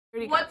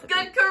What's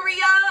good,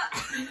 Korea?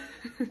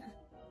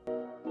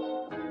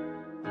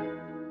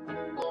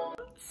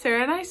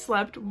 Sarah and I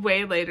slept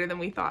way later than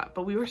we thought,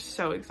 but we were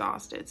so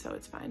exhausted, so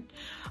it's fine.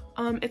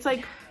 It's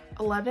like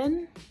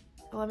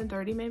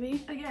 11:30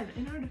 maybe. Again,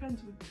 in our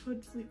defense, we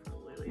could sleep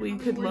early. We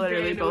could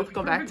literally both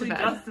go back to bed.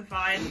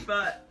 Justified,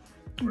 but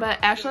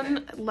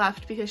Ashlyn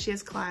left because she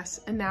has class,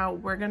 and now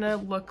we're gonna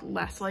look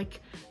less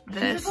like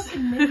this. She's a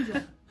fucking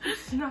ninja.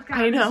 Snuck out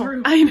I of this know,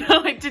 room.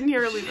 I didn't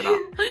hear her leave at all.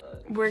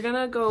 We're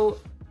gonna go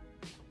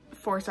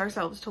force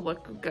ourselves to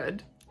look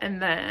good,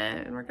 and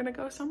then we're gonna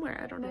go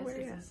somewhere. I don't know where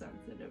yet. This is a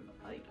sensitive,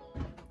 like...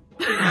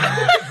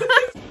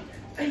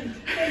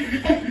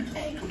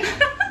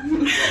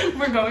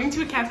 We're going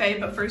to a cafe,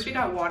 but first we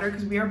got water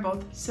because we are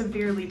both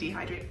severely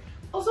dehydrated.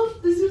 Also,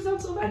 this is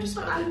sound so bad, I just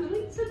but I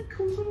really said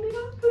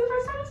Kumsumnina for the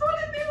first time I saw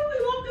it, and they really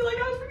loved it. Like,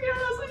 I was freaking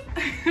out. I was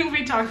like...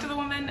 We talked to the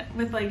woman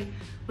with like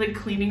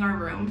cleaning our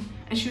room,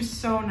 and she was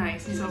so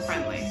nice and so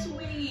friendly.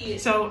 Sweet.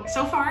 So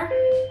far,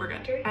 we're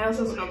good. I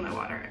also spilled my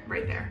water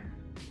right there.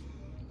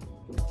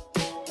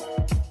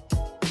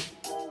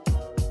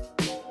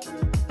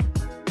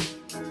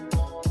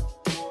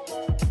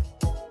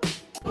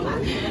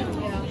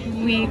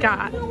 We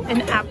got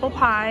an apple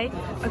pie,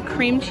 a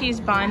cream cheese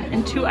bun,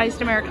 and 2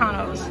 iced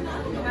Americanos.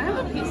 Can I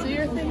have a piece of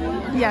your thing?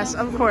 Yes,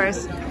 of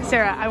course.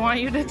 Sarah, I want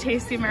you to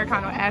taste the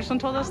Americano. Ashlyn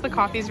told us the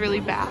coffee is really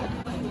bad.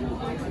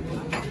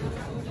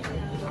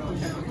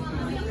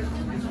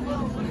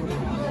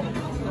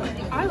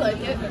 I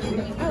like it.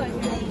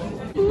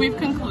 We've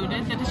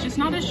concluded that it's just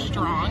not as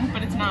strong,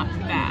 but it's not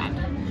bad.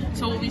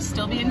 So will we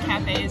still be in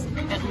cafes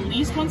at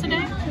least once a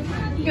day?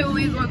 At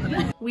least once a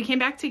day. We came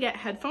back to get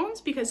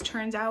headphones because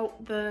turns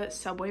out the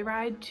subway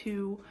ride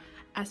to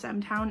SM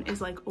Town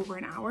is like over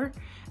an hour.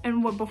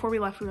 And before we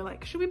left, we were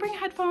like, should we bring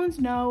headphones?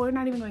 No, we're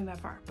not even going that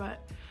far,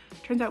 but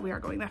turns out we are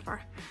going that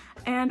far.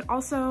 And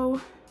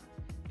also,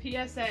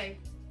 PSA,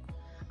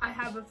 I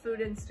have a food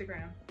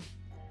Instagram.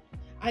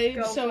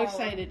 I'm so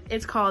excited.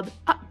 It's called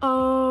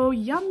Uh-Oh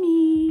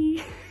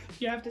Yummy.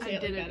 You have to say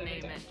it like that. I didn't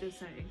name it, just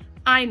saying.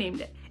 I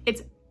named it.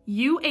 It's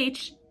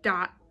UH.OH.yummy.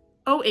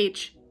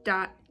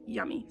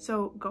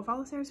 So go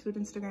follow Sarah's food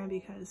Instagram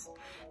because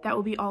that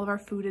will be all of our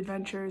food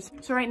adventures.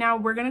 So right now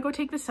we're gonna go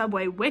take the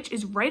subway, which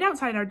is right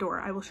outside our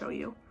door. I will show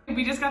you.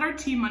 We just got our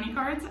team money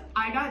cards.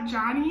 I got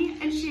Johnny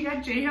and she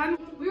got Jaehyun.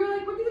 We were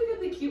like, we're gonna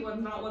get the cute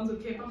ones, not ones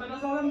with K-pop in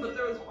us on them, but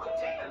there was one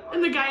Jaehyun.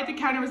 And the guy at the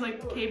counter was like,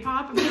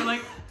 K-pop? And we were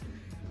like,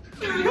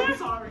 I'm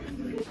sorry.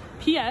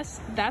 P.S.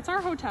 That's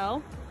our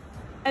hotel.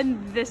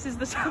 And this is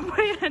the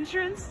subway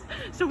entrance.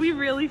 So we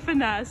really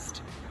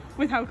finessed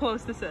with how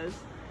close this is.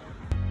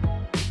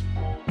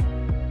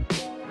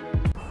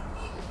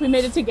 We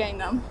made it to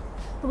Gangnam,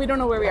 but we don't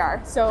know where we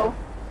are. So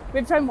we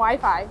have to find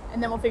Wi-Fi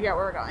and then we'll figure out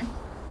where we're going.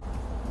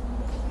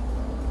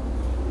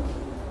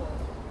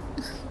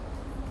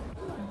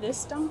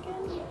 This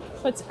Dunkin'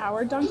 puts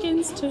our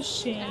Dunkins to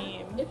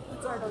shame. It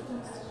puts our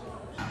Dunkins.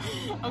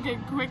 Okay,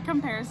 quick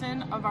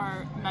comparison of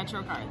our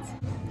Metro cards.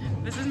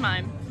 This is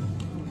mine.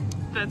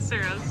 That's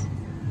Sarah's.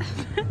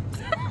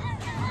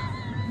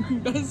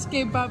 Best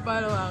K-pop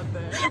idol out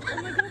there.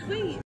 Oh my god,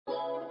 wait.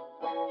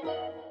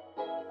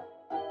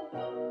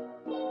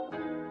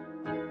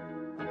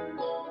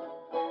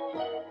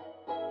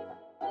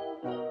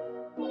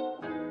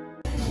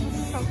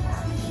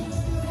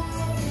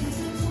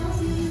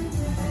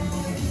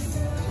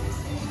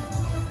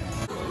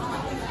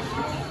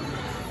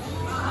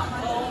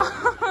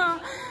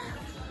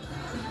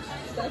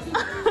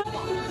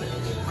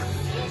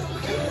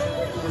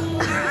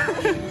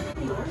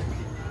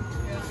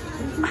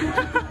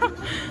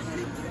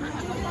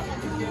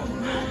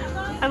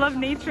 I love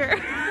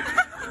nature.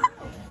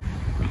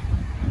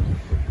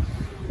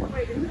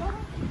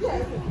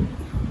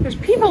 There's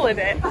people in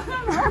it.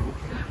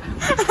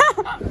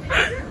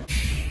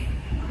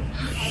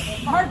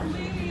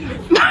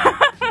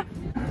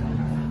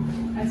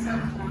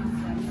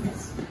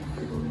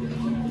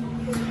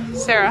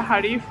 Sarah,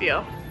 how do you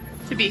feel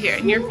to be here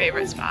in your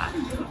favorite spot?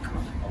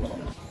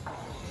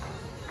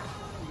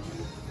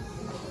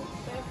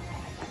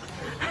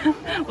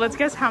 Let's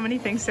guess how many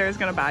things Sarah's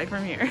gonna buy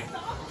from here.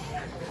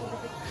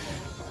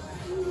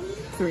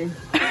 3.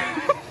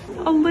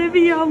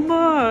 Olivia,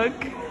 look.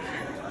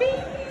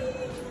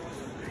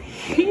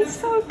 He's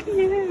so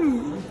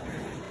cute.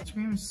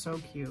 Instagram is so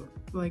cute.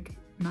 Like,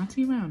 not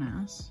to eat my own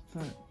ass,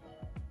 but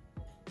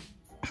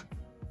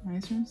my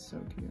Instagram is so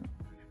cute.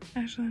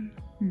 Ashlyn,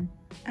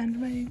 end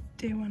my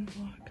day 1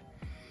 vlog.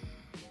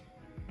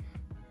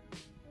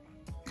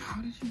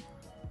 How did you?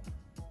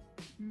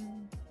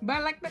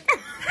 But like that.